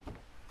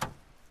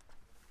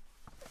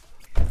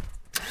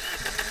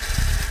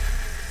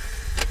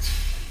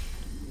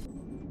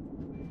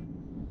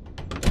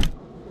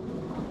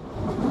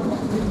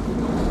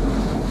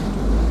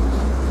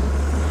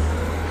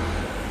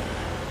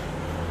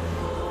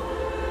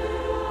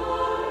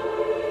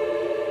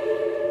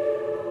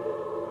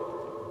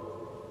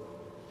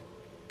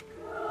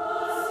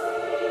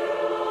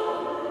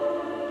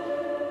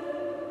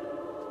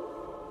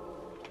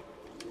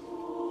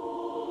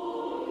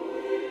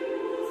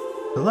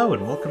Hello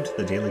and welcome to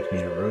the Daily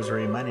Commuter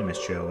Rosary. My name is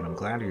Joe and I'm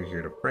glad you're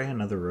here to pray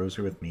another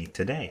rosary with me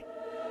today.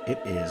 It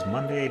is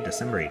Monday,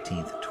 December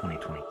 18th,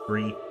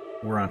 2023.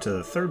 We're on to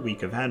the third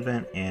week of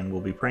Advent and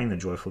we'll be praying the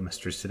joyful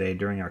mysteries today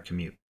during our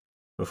commute.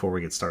 Before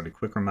we get started,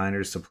 quick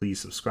reminders to please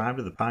subscribe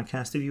to the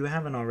podcast if you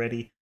haven't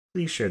already.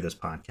 Please share this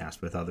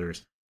podcast with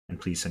others and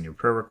please send your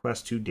prayer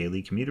requests to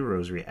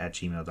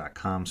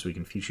dailycommuterrosary@gmail.com so we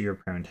can feature your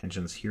prayer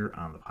intentions here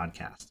on the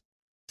podcast.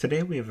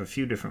 Today we have a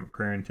few different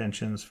prayer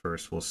intentions.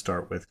 First, we'll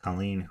start with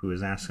Colleen, who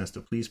is asking us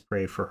to please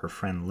pray for her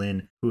friend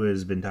Lynn, who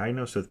has been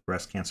diagnosed with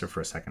breast cancer for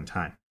a second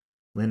time.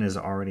 Lynn has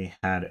already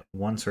had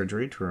one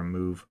surgery to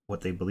remove what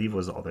they believe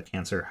was all the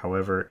cancer.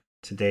 However,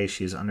 today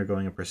she is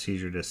undergoing a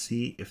procedure to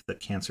see if the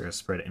cancer has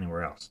spread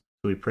anywhere else.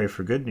 So we pray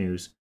for good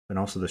news, but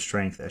also the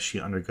strength as she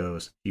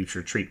undergoes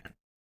future treatment.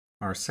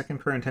 Our second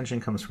prayer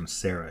intention comes from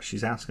Sarah.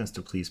 She's asking us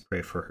to please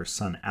pray for her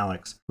son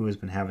Alex, who has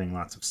been having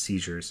lots of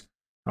seizures.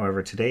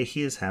 However, today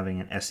he is having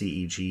an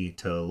SEEG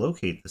to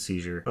locate the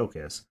seizure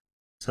focus.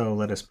 So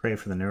let us pray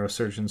for the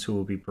neurosurgeons who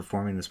will be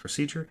performing this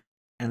procedure,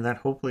 and that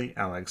hopefully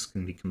Alex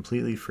can be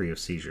completely free of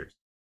seizures.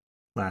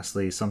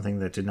 Lastly, something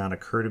that did not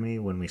occur to me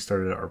when we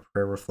started our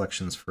prayer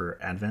reflections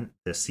for Advent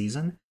this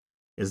season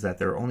is that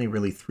there are only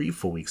really 3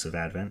 full weeks of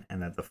Advent,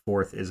 and that the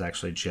 4th is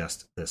actually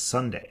just this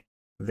Sunday.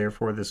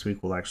 Therefore, this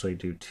week we'll actually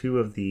do 2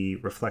 of the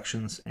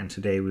reflections, and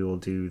today we will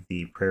do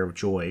the prayer of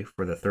joy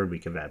for the 3rd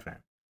week of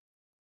Advent.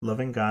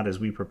 Loving God, as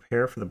we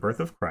prepare for the birth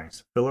of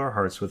Christ, fill our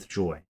hearts with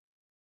joy.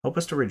 Help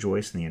us to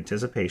rejoice in the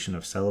anticipation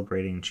of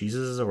celebrating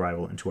Jesus'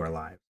 arrival into our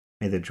lives.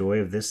 May the joy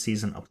of this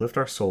season uplift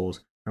our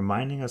souls,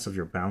 reminding us of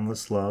your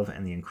boundless love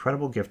and the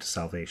incredible gift of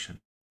salvation.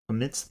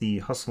 Amidst the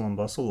hustle and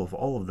bustle of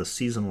all of the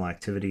seasonal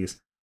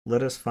activities,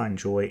 let us find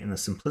joy in the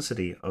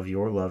simplicity of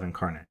your love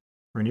incarnate.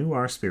 Renew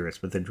our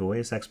spirits with a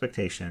joyous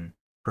expectation,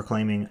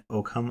 proclaiming,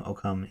 O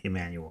come,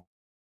 Emmanuel.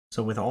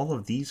 So with all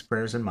of these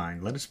prayers in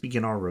mind, let us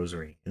begin our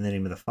rosary. In the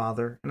name of the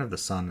Father, and of the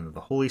Son, and of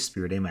the Holy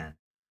Spirit, amen.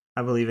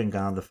 I believe in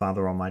God, the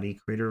Father Almighty,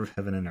 creator of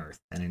heaven and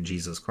earth, and in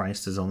Jesus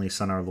Christ, his only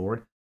Son, our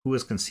Lord, who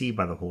was conceived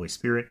by the Holy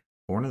Spirit,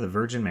 born of the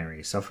Virgin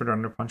Mary, suffered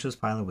under Pontius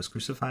Pilate, was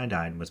crucified,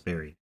 died, and was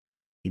buried.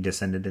 He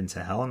descended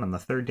into hell, and on the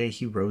 3rd day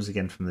he rose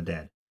again from the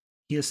dead.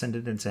 He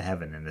ascended into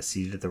heaven, and is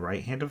seated at the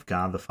right hand of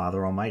God, the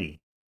Father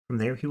Almighty. From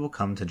there he will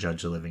come to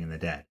judge the living and the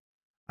dead.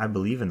 I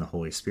believe in the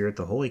Holy Spirit,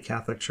 the Holy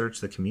Catholic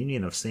Church, the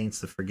communion of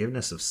saints, the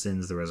forgiveness of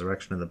sins, the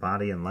resurrection of the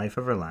body, and life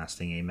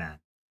everlasting.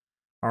 Amen.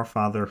 Our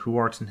Father, who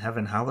art in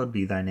heaven, hallowed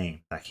be thy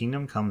name. Thy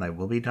kingdom come, thy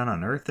will be done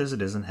on earth as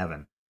it is in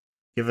heaven.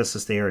 Give us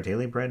this day our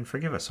daily bread, and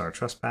forgive us our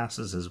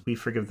trespasses, as we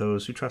forgive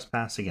those who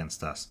trespass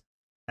against us.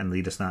 And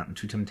lead us not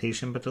into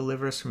temptation, but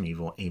deliver us from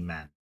evil.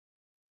 Amen.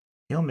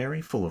 Hail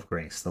Mary, full of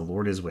grace, the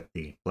Lord is with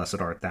thee. Blessed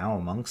art thou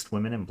amongst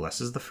women, and blessed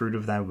is the fruit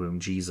of thy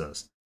womb,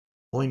 Jesus.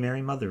 Holy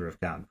Mary, Mother of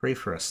God, pray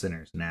for us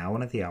sinners, now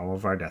and at the hour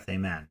of our death.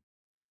 Amen.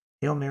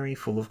 Hail Mary,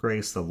 full of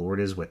grace, the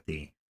Lord is with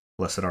thee.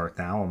 Blessed art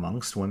thou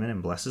amongst women,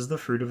 and blessed is the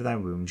fruit of thy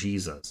womb,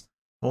 Jesus.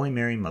 Holy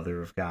Mary, Mother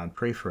of God,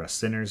 pray for us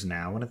sinners,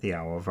 now and at the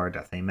hour of our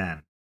death.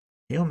 Amen.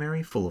 Hail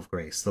Mary, full of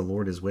grace, the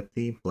Lord is with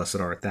thee. Blessed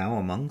art thou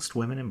amongst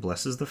women, and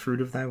blessed is the fruit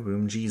of thy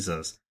womb,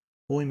 Jesus.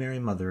 Holy Mary,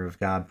 Mother of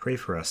God, pray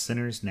for us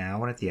sinners,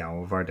 now and at the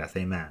hour of our death.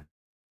 Amen.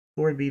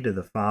 Glory be to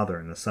the Father,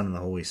 and the Son, and the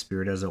Holy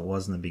Spirit, as it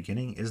was in the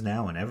beginning, is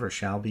now, and ever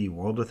shall be,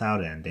 world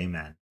without end.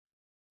 Amen.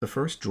 The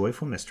first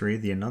joyful mystery,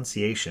 the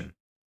Annunciation.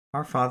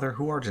 Our Father,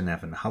 who art in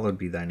heaven, hallowed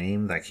be thy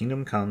name. Thy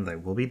kingdom come, thy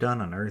will be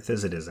done on earth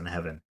as it is in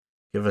heaven.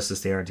 Give us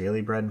this day our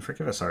daily bread, and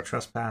forgive us our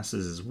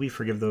trespasses, as we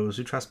forgive those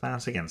who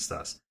trespass against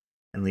us.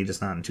 And lead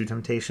us not into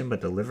temptation,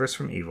 but deliver us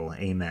from evil.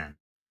 Amen.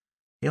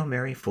 Hail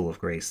Mary, full of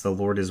grace, the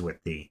Lord is with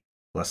thee.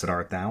 Blessed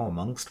art thou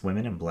amongst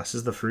women, and blessed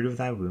is the fruit of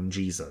thy womb,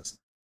 Jesus.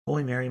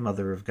 Holy Mary,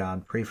 Mother of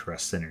God, pray for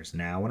us sinners,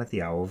 now and at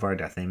the hour of our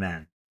death.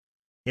 Amen.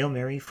 Hail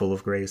Mary, full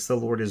of grace, the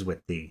Lord is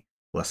with thee.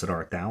 Blessed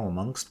art thou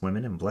amongst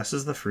women, and blessed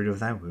is the fruit of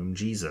thy womb,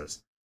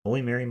 Jesus.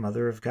 Holy Mary,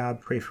 Mother of God,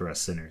 pray for us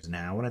sinners,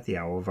 now and at the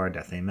hour of our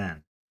death.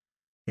 Amen.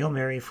 Hail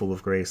Mary, full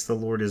of grace, the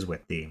Lord is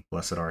with thee.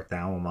 Blessed art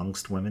thou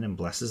amongst women, and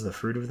blessed is the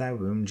fruit of thy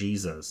womb,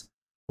 Jesus.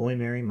 Holy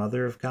Mary,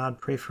 Mother of God,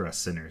 pray for us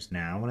sinners,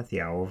 now and at the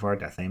hour of our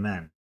death.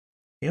 Amen.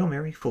 Hail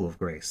Mary, full of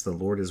grace, the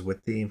Lord is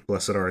with thee.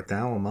 Blessed art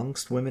thou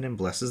amongst women, and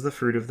blessed is the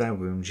fruit of thy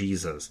womb,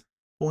 Jesus.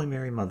 Holy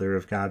Mary, Mother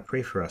of God,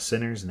 pray for us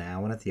sinners,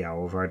 now and at the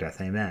hour of our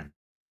death. Amen.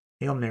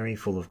 Hail Mary,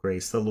 full of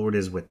grace, the Lord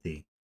is with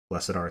thee.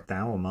 Blessed art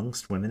thou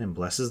amongst women,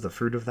 and blessed is the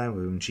fruit of thy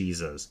womb,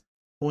 Jesus.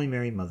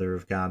 Holy Mary,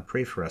 Mother of God, pray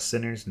for us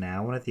sinners,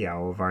 now and at the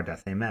hour of our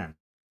death. Amen.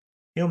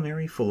 Hail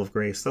Mary, full of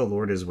grace, the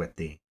Lord is with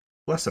thee.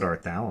 Blessed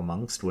art thou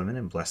amongst women,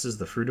 and blessed is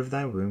the fruit of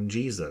thy womb,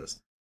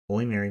 Jesus.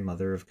 Holy Mary,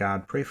 Mother of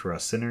God, pray for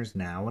us sinners,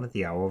 now and at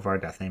the hour of our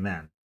death.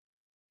 Amen.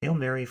 Hail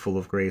Mary, full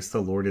of grace,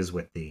 the Lord is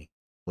with thee.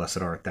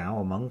 Blessed art thou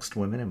amongst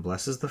women, and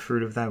blessed is the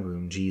fruit of thy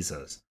womb,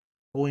 Jesus.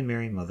 Holy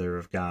Mary, Mother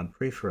of God,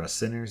 pray for us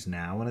sinners,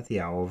 now and at the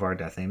hour of our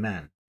death.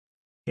 Amen.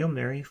 Hail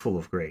Mary, full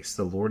of grace,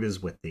 the Lord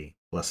is with thee.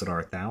 Blessed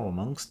art thou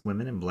amongst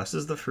women, and blessed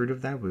is the fruit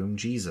of thy womb,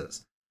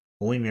 Jesus.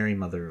 Holy Mary,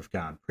 Mother of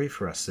God, pray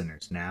for us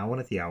sinners, now and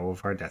at the hour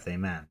of our death.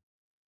 Amen.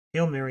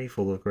 Hail Mary,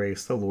 full of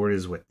grace, the Lord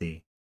is with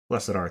thee.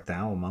 Blessed art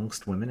thou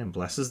amongst women, and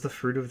blessed is the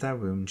fruit of thy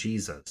womb,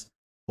 Jesus.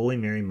 Holy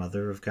Mary,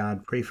 Mother of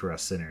God, pray for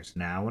us sinners,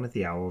 now and at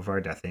the hour of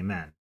our death.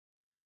 Amen.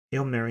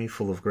 Hail Mary,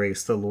 full of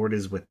grace, the Lord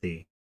is with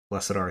thee.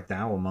 Blessed art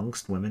thou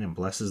amongst women, and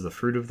blessed is the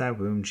fruit of thy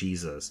womb,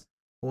 Jesus.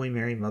 Holy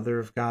Mary, Mother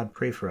of God,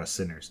 pray for us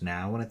sinners,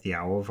 now and at the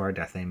hour of our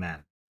death.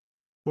 Amen.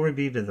 Glory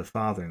be to the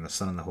Father, and the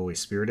Son, and the Holy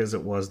Spirit, as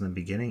it was in the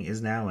beginning, is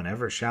now, and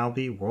ever shall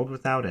be, world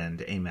without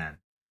end. Amen.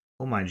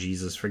 O my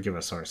Jesus, forgive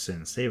us our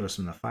sins, save us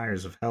from the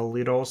fires of hell,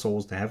 lead all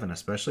souls to heaven,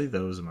 especially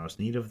those in most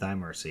need of thy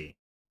mercy.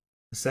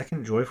 The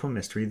second joyful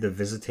mystery, the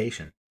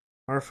Visitation.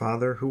 Our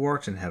Father, who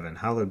art in heaven,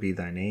 hallowed be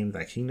thy name.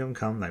 Thy kingdom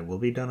come, thy will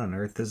be done on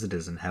earth as it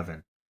is in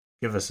heaven.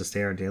 Give us this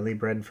day our daily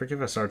bread, and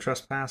forgive us our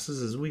trespasses,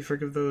 as we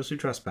forgive those who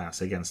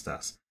trespass against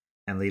us.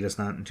 And lead us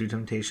not into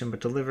temptation, but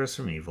deliver us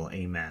from evil.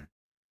 Amen.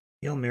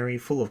 Hail Mary,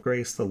 full of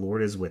grace, the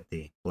Lord is with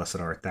thee.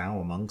 Blessed art thou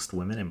amongst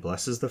women, and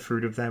blessed is the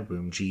fruit of thy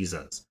womb,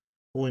 Jesus.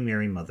 Holy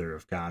Mary, Mother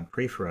of God,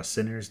 pray for us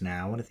sinners,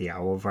 now and at the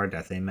hour of our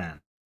death.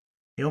 Amen.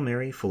 Hail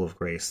Mary, full of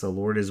grace, the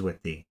Lord is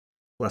with thee.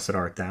 Blessed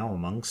art thou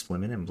amongst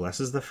women, and blessed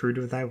is the fruit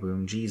of thy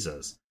womb,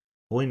 Jesus.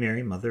 Holy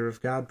Mary, Mother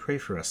of God, pray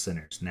for us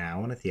sinners,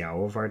 now and at the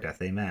hour of our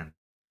death. Amen.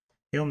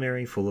 Hail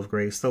Mary, full of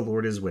grace, the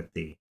Lord is with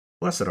thee.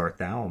 Blessed art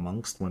thou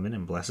amongst women,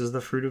 and blessed is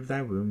the fruit of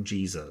thy womb,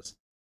 Jesus.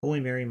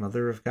 Holy Mary,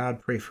 Mother of God,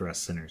 pray for us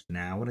sinners,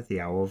 now and at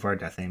the hour of our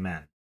death.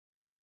 Amen.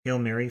 Hail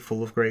Mary,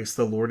 full of grace,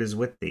 the Lord is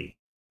with thee.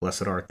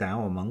 Blessed art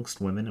thou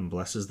amongst women, and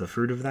blessed is the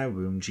fruit of thy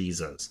womb,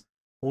 Jesus.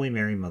 Holy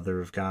Mary,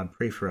 Mother of God,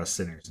 pray for us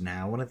sinners,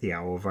 now and at the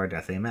hour of our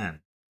death. Amen.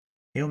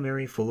 Hail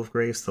Mary, full of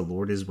grace, the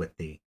Lord is with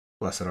thee.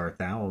 Blessed art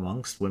thou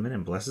amongst women,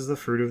 and blessed is the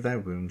fruit of thy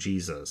womb,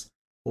 Jesus.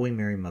 Holy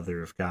Mary,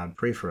 Mother of God,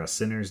 pray for us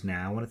sinners,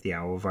 now and at the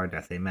hour of our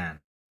death.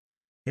 Amen.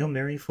 Hail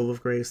Mary, full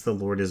of grace, the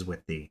Lord is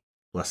with thee.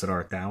 Blessed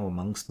art thou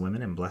amongst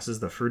women, and blessed is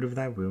the fruit of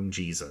thy womb,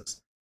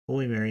 Jesus.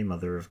 Holy Mary,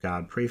 Mother of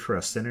God, pray for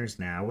us sinners,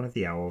 now and at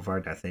the hour of our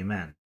death.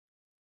 Amen.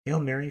 Hail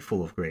Mary,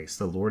 full of grace,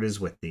 the Lord is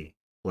with thee.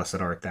 Blessed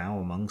art thou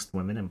amongst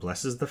women, and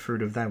blessed is the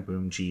fruit of thy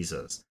womb,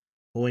 Jesus.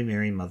 Holy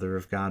Mary, Mother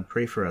of God,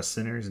 pray for us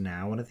sinners,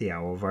 now and at the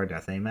hour of our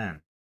death.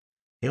 Amen.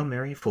 Hail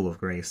Mary, full of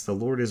grace, the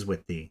Lord is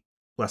with thee.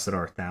 Blessed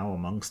art thou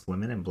amongst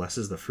women, and blessed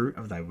is the fruit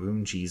of thy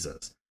womb,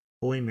 Jesus.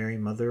 Holy Mary,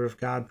 Mother of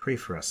God, pray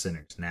for us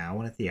sinners, now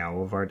and at the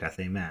hour of our death.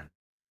 Amen.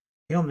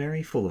 Hail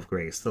Mary, full of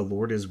grace, the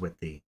Lord is with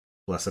thee.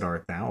 Blessed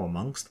art thou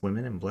amongst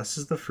women, and blessed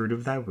is the fruit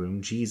of thy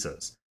womb,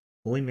 Jesus.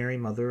 Holy Mary,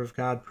 Mother of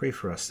God, pray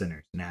for us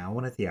sinners, now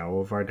and at the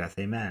hour of our death.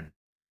 Amen.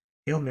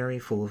 Hail Mary,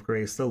 full of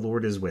grace, the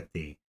Lord is with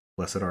thee.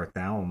 Blessed art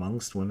thou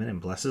amongst women, and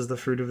blessed is the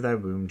fruit of thy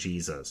womb,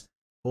 Jesus.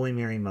 Holy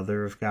Mary,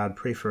 Mother of God,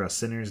 pray for us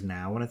sinners,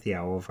 now and at the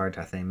hour of our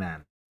death.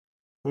 Amen.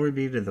 Glory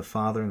be to the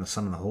Father, and the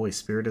Son, and the Holy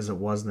Spirit, as it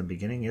was in the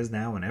beginning, is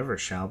now, and ever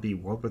shall be,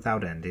 world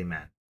without end.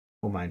 Amen.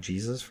 O my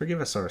Jesus,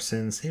 forgive us our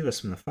sins, save us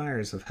from the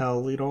fires of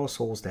hell, lead all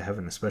souls to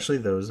heaven, especially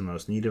those in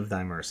most need of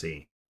thy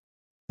mercy.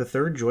 The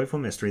third joyful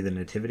mystery, the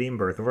Nativity and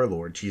birth of our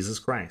Lord Jesus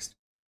Christ.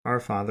 Our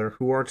Father,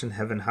 who art in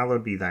heaven,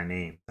 hallowed be thy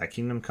name. Thy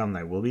kingdom come,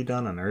 thy will be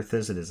done on earth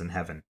as it is in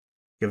heaven.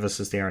 Give us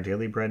this day our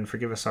daily bread, and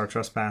forgive us our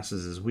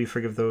trespasses, as we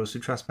forgive those who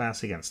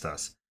trespass against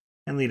us.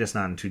 And lead us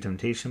not into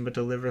temptation, but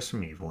deliver us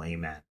from evil.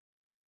 Amen.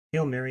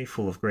 Hail Mary,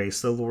 full of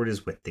grace, the Lord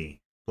is with thee.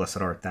 Blessed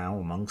art thou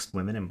amongst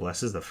women, and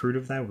blessed is the fruit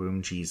of thy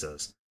womb,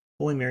 Jesus.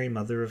 Holy Mary,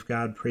 Mother of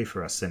God, pray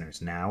for us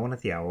sinners, now and at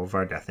the hour of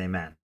our death.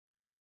 Amen.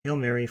 Hail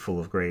Mary, full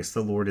of grace,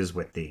 the Lord is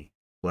with thee.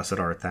 Blessed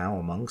art thou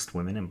amongst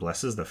women, and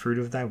blessed is the fruit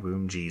of thy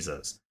womb,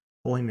 Jesus.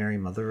 Holy Mary,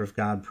 Mother of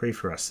God, pray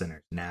for us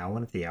sinners, now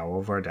and at the hour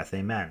of our death.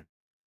 Amen.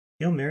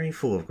 Hail Mary,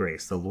 full of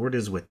grace, the Lord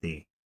is with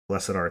thee.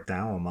 Blessed art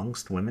thou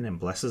amongst women, and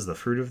blessed is the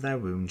fruit of thy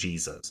womb,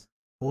 Jesus.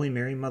 Holy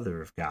Mary,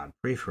 Mother of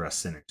God, pray for us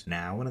sinners,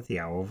 now and at the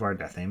hour of our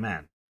death.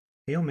 Amen.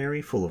 Hail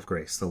Mary, full of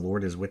grace, the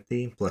Lord is with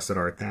thee. Blessed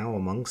art thou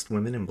amongst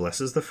women, and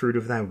blessed is the fruit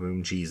of thy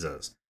womb, Jesus.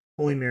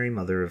 Holy Mary,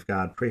 Mother of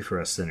God, pray for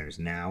us sinners,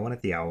 now and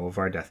at the hour of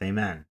our death.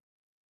 Amen.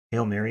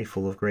 Hail Mary,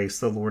 full of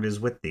grace, the Lord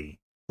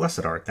is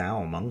with thee.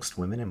 Blessed art thou amongst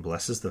women, and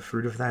blessed is the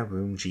fruit of thy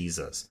womb,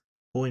 Jesus.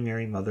 Holy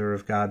Mary, Mother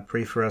of God,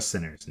 pray for us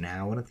sinners,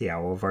 now and at the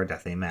hour of our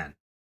death. Amen.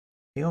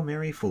 Hail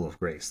Mary, full of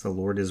grace, the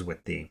Lord is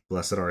with thee.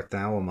 Blessed art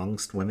thou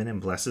amongst women, and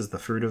blessed is the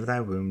fruit of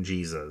thy womb,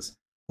 Jesus.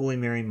 Holy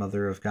Mary,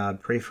 Mother of God,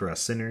 pray for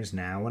us sinners,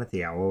 now and at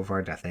the hour of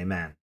our death.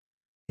 Amen.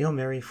 Hail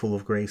Mary, full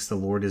of grace, the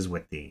Lord is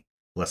with thee.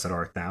 Blessed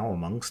art thou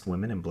amongst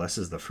women, and blessed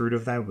is the fruit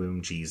of thy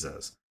womb,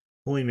 Jesus.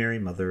 Holy Mary,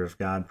 Mother of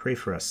God, pray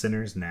for us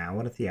sinners, now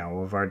and at the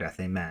hour of our death.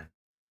 Amen.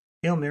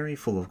 Hail Mary,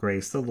 full of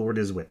grace, the Lord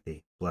is with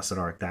thee. Blessed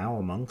art thou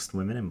amongst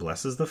women, and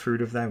blessed is the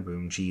fruit of thy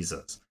womb,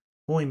 Jesus.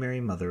 Holy Mary,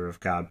 Mother of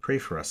God, pray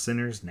for us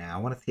sinners,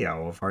 now and at the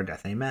hour of our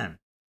death. Amen.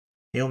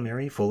 Hail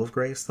Mary, full of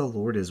grace, the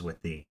Lord is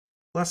with thee.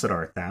 Blessed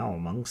art thou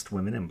amongst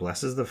women, and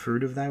blessed is the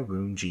fruit of thy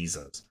womb,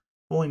 Jesus.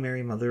 Holy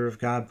Mary, Mother of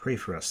God, pray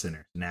for us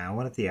sinners, now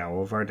and at the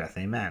hour of our death.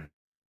 Amen.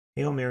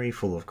 Hail Mary,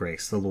 full of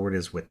grace, the Lord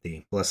is with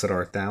thee. Blessed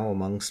art thou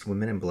amongst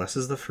women, and blessed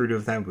is the fruit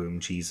of thy womb,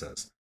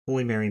 Jesus.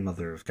 Holy Mary,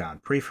 Mother of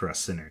God, pray for us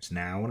sinners,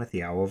 now and at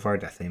the hour of our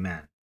death.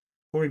 Amen.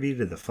 Glory be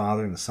to the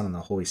Father, and the Son, and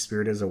the Holy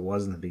Spirit, as it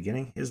was in the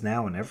beginning, is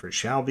now, and ever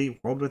shall be,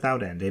 world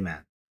without end.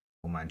 Amen.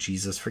 O my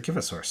Jesus, forgive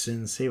us our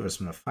sins, save us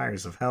from the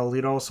fires of hell,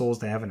 lead all souls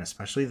to heaven,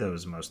 especially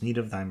those in most need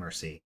of thy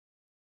mercy.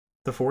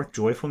 The fourth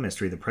joyful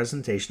mystery, the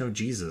presentation of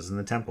Jesus in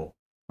the temple.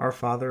 Our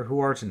Father, who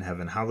art in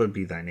heaven, hallowed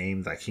be thy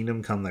name. Thy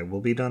kingdom come, thy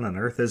will be done on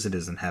earth as it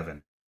is in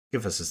heaven.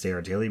 Give us this day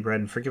our daily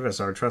bread, and forgive us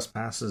our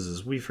trespasses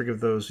as we forgive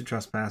those who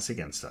trespass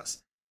against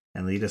us.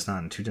 And lead us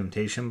not into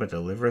temptation, but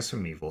deliver us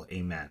from evil.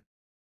 Amen.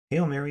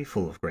 Hail Mary,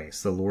 full of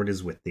grace, the Lord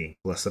is with thee.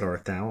 Blessed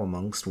art thou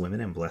amongst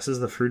women, and blessed is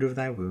the fruit of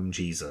thy womb,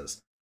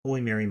 Jesus. Holy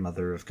Mary,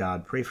 Mother of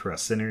God, pray for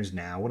us sinners,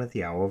 now and at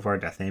the hour of our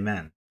death.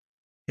 Amen.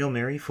 Hail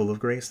Mary, full of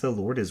grace, the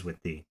Lord is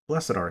with thee.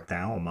 Blessed art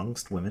thou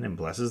amongst women, and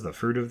blessed is the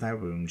fruit of thy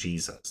womb,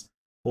 Jesus.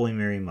 Holy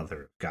Mary,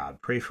 Mother of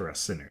God, pray for us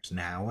sinners,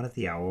 now and at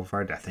the hour of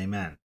our death.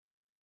 Amen.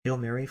 Hail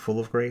Mary, full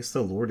of grace,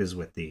 the Lord is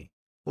with thee.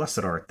 Blessed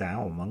art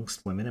thou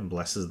amongst women, and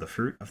blessed is the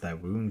fruit of thy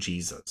womb,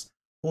 Jesus.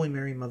 Holy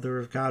Mary, Mother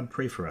of God,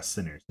 pray for us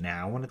sinners,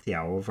 now and at the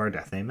hour of our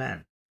death.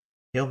 Amen.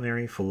 Hail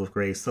Mary, full of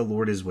grace, the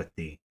Lord is with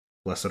thee.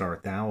 Blessed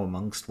art thou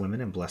amongst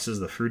women, and blessed is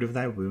the fruit of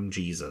thy womb,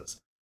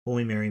 Jesus.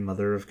 Holy Mary,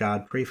 Mother of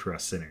God, pray for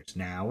us sinners,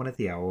 now and at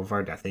the hour of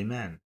our death.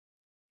 Amen.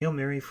 Hail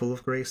Mary, full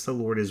of grace, the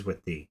Lord is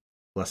with thee.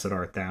 Blessed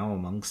art thou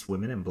amongst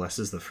women, and blessed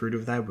is the fruit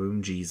of thy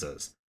womb,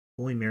 Jesus.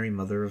 Holy Mary,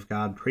 Mother of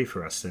God, pray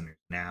for us sinners,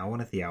 now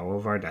and at the hour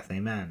of our death.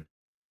 Amen.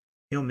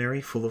 Hail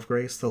Mary, full of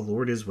grace, the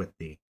Lord is with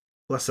thee.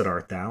 Blessed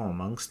art thou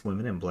amongst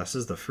women, and blessed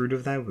is the fruit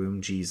of thy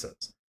womb,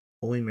 Jesus.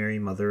 Holy Mary,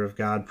 Mother of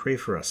God, pray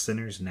for us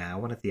sinners,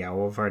 now and at the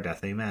hour of our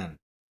death. Amen.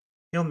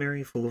 Hail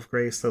Mary, full of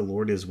grace, the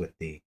Lord is with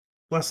thee.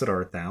 Blessed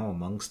art thou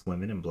amongst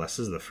women, and blessed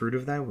is the fruit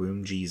of thy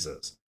womb,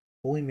 Jesus.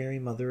 Holy Mary,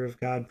 Mother of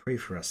God, pray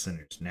for us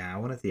sinners,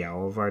 now and at the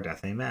hour of our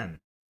death. Amen.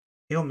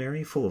 Hail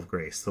Mary, full of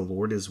grace, the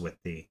Lord is with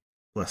thee.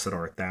 Blessed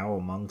art thou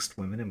amongst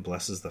women, and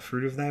blessed is the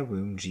fruit of thy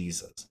womb,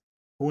 Jesus.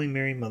 Holy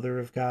Mary, Mother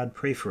of God,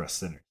 pray for us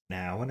sinners,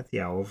 now and at the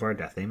hour of our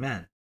death.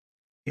 Amen.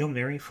 Hail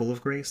Mary, full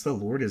of grace, the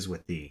Lord is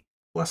with thee.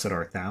 Blessed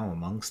art thou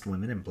amongst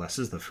women, and blessed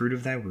is the fruit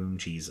of thy womb,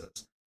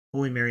 Jesus.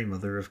 Holy Mary,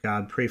 Mother of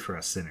God, pray for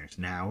us sinners,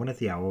 now and at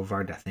the hour of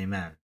our death.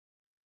 Amen.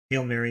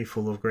 Hail Mary,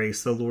 full of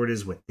grace, the Lord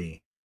is with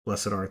thee.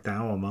 Blessed art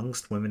thou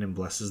amongst women, and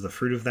blessed is the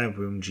fruit of thy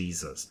womb,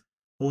 Jesus.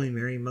 Holy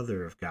Mary,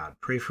 Mother of God,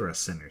 pray for us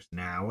sinners,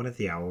 now and at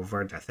the hour of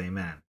our death.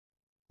 Amen.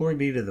 Glory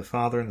be to the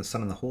Father, and the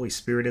Son, and the Holy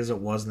Spirit, as it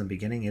was in the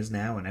beginning, is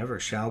now, and ever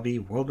shall be,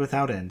 world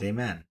without end.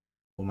 Amen.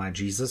 O my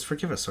Jesus,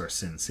 forgive us our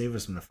sins, save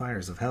us from the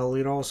fires of hell,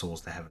 lead all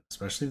souls to heaven,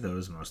 especially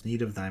those in most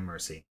need of thy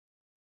mercy.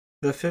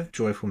 The fifth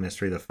joyful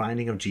mystery, the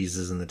finding of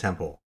Jesus in the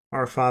temple.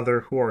 Our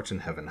Father, who art in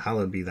heaven,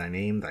 hallowed be thy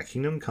name. Thy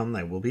kingdom come,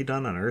 thy will be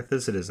done on earth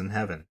as it is in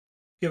heaven.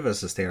 Give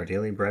us this day our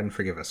daily bread, and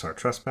forgive us our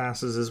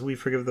trespasses, as we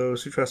forgive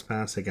those who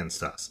trespass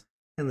against us.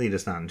 And lead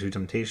us not into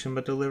temptation,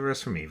 but deliver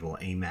us from evil.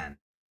 Amen.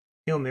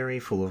 Hail Mary,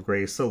 full of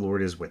grace, the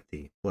Lord is with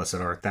thee. Blessed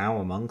art thou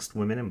amongst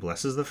women, and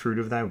blessed is the fruit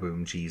of thy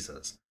womb,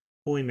 Jesus.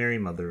 Holy Mary,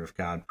 Mother of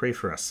God, pray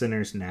for us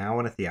sinners, now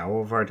and at the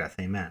hour of our death.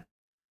 Amen.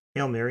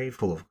 Hail Mary,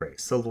 full of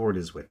grace, the Lord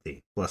is with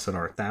thee. Blessed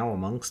art thou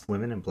amongst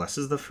women, and blessed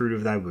is the fruit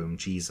of thy womb,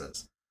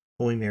 Jesus.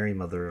 Holy Mary,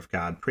 Mother of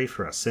God, pray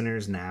for us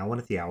sinners, now and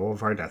at the hour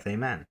of our death.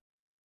 Amen.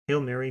 Hail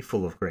Mary,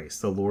 full of grace,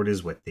 the Lord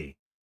is with thee.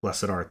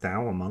 Blessed art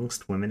thou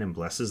amongst women, and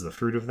blessed is the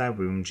fruit of thy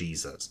womb,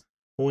 Jesus.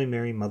 Holy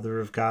Mary, Mother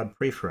of God,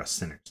 pray for us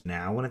sinners,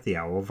 now and at the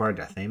hour of our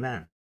death.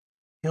 Amen.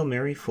 Hail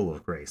Mary, full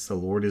of grace, the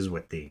Lord is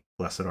with thee.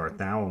 Blessed art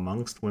thou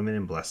amongst women,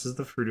 and blessed is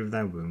the fruit of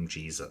thy womb,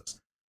 Jesus.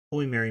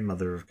 Holy Mary,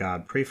 Mother of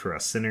God, pray for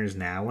us sinners,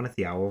 now and at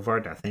the hour of our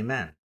death.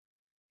 Amen.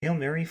 Hail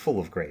Mary, full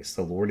of grace,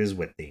 the Lord is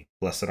with thee.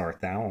 Blessed art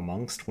thou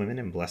amongst women,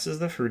 and blessed is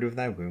the fruit of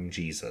thy womb,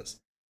 Jesus.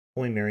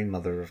 Holy Mary,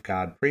 Mother of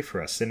God, pray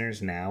for us sinners, now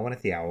and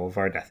at the hour of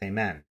our death.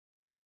 Amen.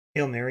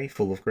 Hail Mary,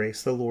 full of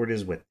grace, the Lord is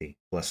with thee.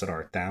 Blessed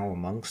art thou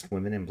amongst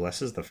women, and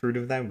blessed is the fruit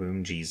of thy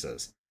womb,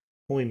 Jesus.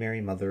 Holy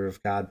Mary, Mother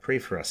of God, pray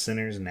for us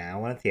sinners,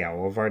 now and at the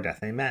hour of our death.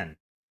 Amen.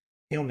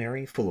 Hail Mary,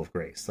 full of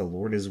grace, the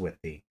Lord is with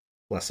thee.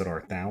 Blessed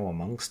art thou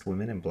amongst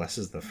women, and blessed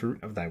is the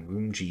fruit of thy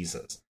womb,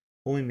 Jesus.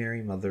 Holy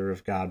Mary, Mother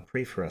of God,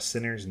 pray for us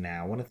sinners,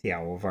 now and at the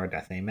hour of our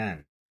death.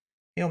 Amen.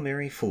 Hail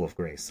Mary, full of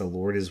grace, the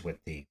Lord is with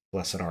thee.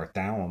 Blessed art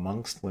thou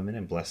amongst women,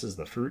 and blessed is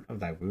the fruit of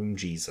thy womb,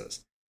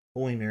 Jesus.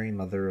 Holy Mary,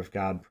 Mother of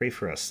God, pray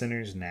for us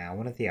sinners, now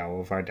and at the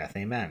hour of our death.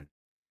 Amen.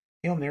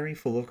 Hail Mary,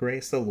 full of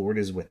grace, the Lord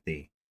is with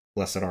thee.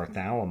 Blessed art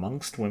thou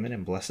amongst women,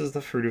 and blessed is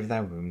the fruit of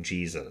thy womb,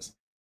 Jesus.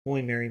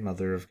 Holy Mary,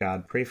 Mother of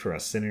God, pray for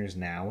us sinners,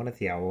 now and at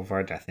the hour of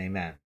our death.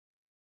 Amen.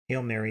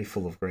 Hail Mary,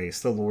 full of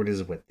grace, the Lord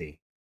is with thee.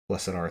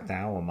 Blessed art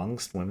thou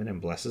amongst women,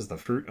 and blessed is the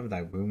fruit of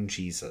thy womb,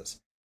 Jesus.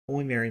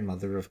 Holy Mary,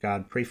 Mother of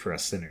God, pray for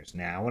us sinners,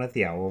 now and at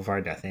the hour of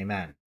our death.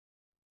 Amen.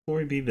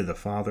 Glory be to the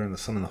Father, and the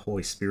Son, and the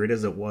Holy Spirit,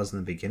 as it was in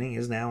the beginning,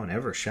 is now, and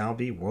ever shall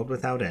be, world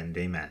without end.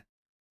 Amen.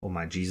 O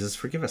my Jesus,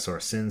 forgive us our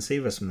sins,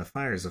 save us from the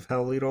fires of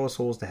hell, lead all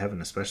souls to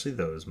heaven, especially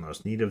those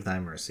most need of thy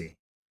mercy.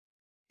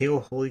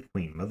 Hail, Holy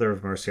Queen, Mother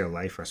of mercy, our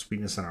life, our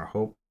sweetness, and our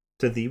hope.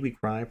 To thee we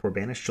cry, poor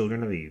banished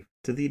children of Eve.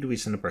 To thee do we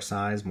send up our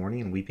sighs,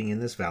 mourning and weeping in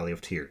this valley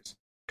of tears.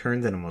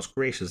 Turn then, O most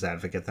gracious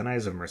Advocate, thine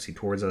eyes of mercy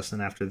towards us,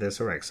 and after this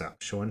our exile,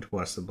 show unto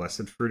us the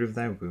blessed fruit of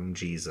thy womb,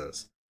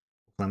 Jesus.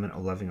 clement,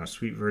 O loving, O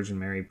sweet Virgin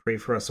Mary, pray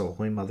for us, O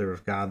Holy Mother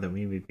of God, that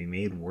we may be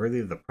made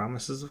worthy of the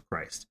promises of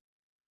Christ.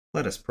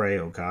 Let us pray,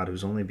 O God,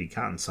 whose only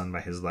begotten Son,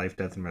 by his life,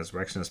 death, and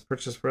resurrection, has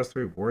purchased for us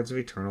the rewards of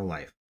eternal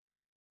life.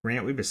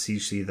 Grant, we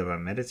beseech thee, that by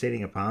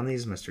meditating upon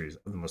these mysteries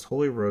of the most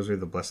holy Rosary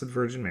of the Blessed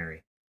Virgin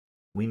Mary,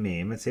 we may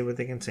imitate what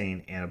they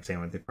contain and obtain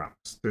what they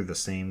promise. Through the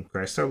same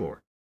Christ our Lord.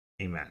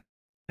 Amen.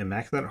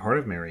 Immaculate Heart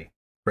of Mary,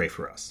 pray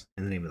for us.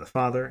 In the name of the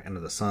Father, and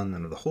of the Son,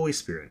 and of the Holy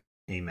Spirit.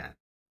 Amen.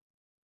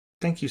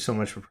 Thank you so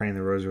much for praying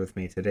the Rosary with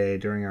me today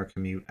during our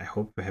commute. I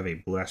hope you have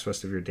a blessed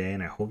rest of your day,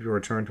 and I hope you'll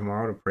return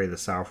tomorrow to pray the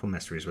sorrowful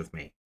mysteries with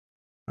me.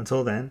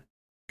 Until then,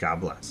 God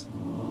bless.